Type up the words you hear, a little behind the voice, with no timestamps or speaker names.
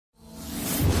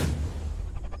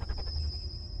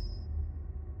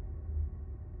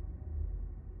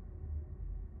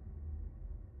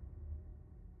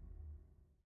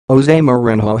Jose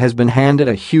Mourinho has been handed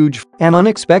a huge and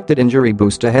unexpected injury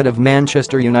boost ahead of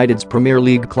Manchester United's Premier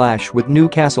League clash with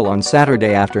Newcastle on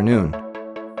Saturday afternoon.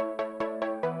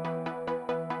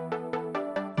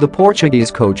 The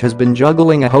Portuguese coach has been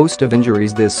juggling a host of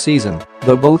injuries this season,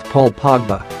 though both Paul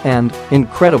Pogba and,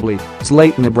 incredibly,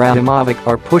 Zlatan Ibrahimovic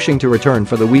are pushing to return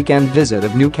for the weekend visit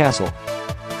of Newcastle.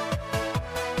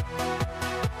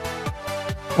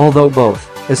 Although both,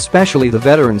 especially the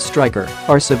veteran striker,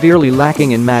 are severely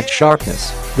lacking in match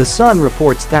sharpness, The Sun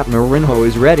reports that Mourinho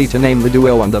is ready to name the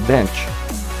duo on the bench.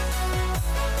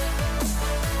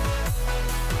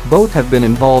 Both have been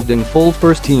involved in full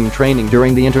first-team training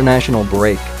during the international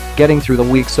break, getting through the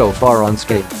week so far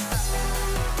unscathed.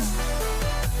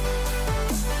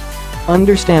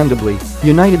 Understandably,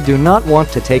 United do not want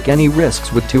to take any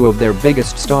risks with two of their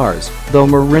biggest stars, though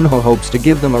Mourinho hopes to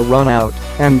give them a run out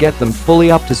and get them fully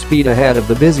up to speed ahead of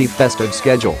the busy festive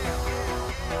schedule.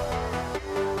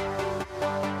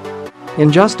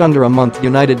 In just under a month,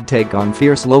 United take on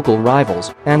fierce local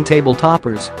rivals and table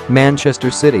toppers,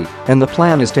 Manchester City, and the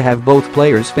plan is to have both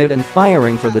players fit and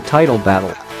firing for the title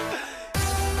battle.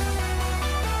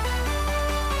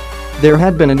 There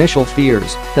had been initial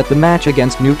fears that the match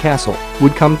against Newcastle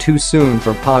would come too soon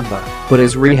for Pogba, but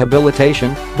his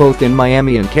rehabilitation, both in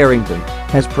Miami and Carrington,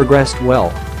 has progressed well.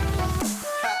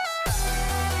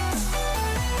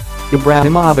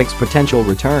 Ibrahimovic's potential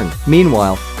return,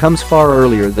 meanwhile, comes far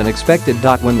earlier than expected.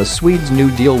 When the Swede's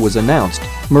new deal was announced,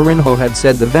 Mourinho had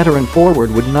said the veteran forward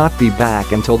would not be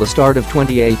back until the start of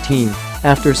 2018,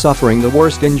 after suffering the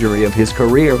worst injury of his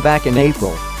career back in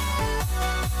April.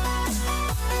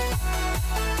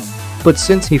 But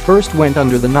since he first went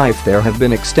under the knife, there have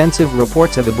been extensive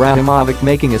reports of Ibrahimovic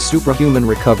making a superhuman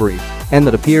recovery, and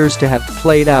that appears to have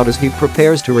played out as he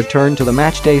prepares to return to the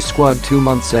matchday squad 2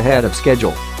 months ahead of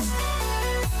schedule.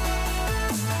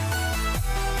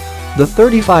 The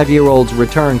 35-year-old's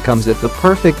return comes at the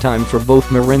perfect time for both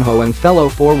Mourinho and fellow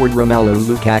forward Romelu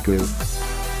Lukaku.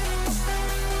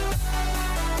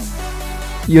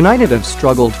 United have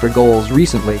struggled for goals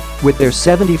recently, with their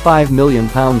 £75 million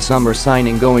summer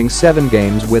signing going 7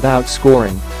 games without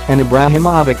scoring, and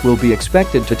Ibrahimovic will be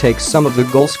expected to take some of the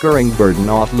goal-scoring burden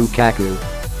off Lukaku.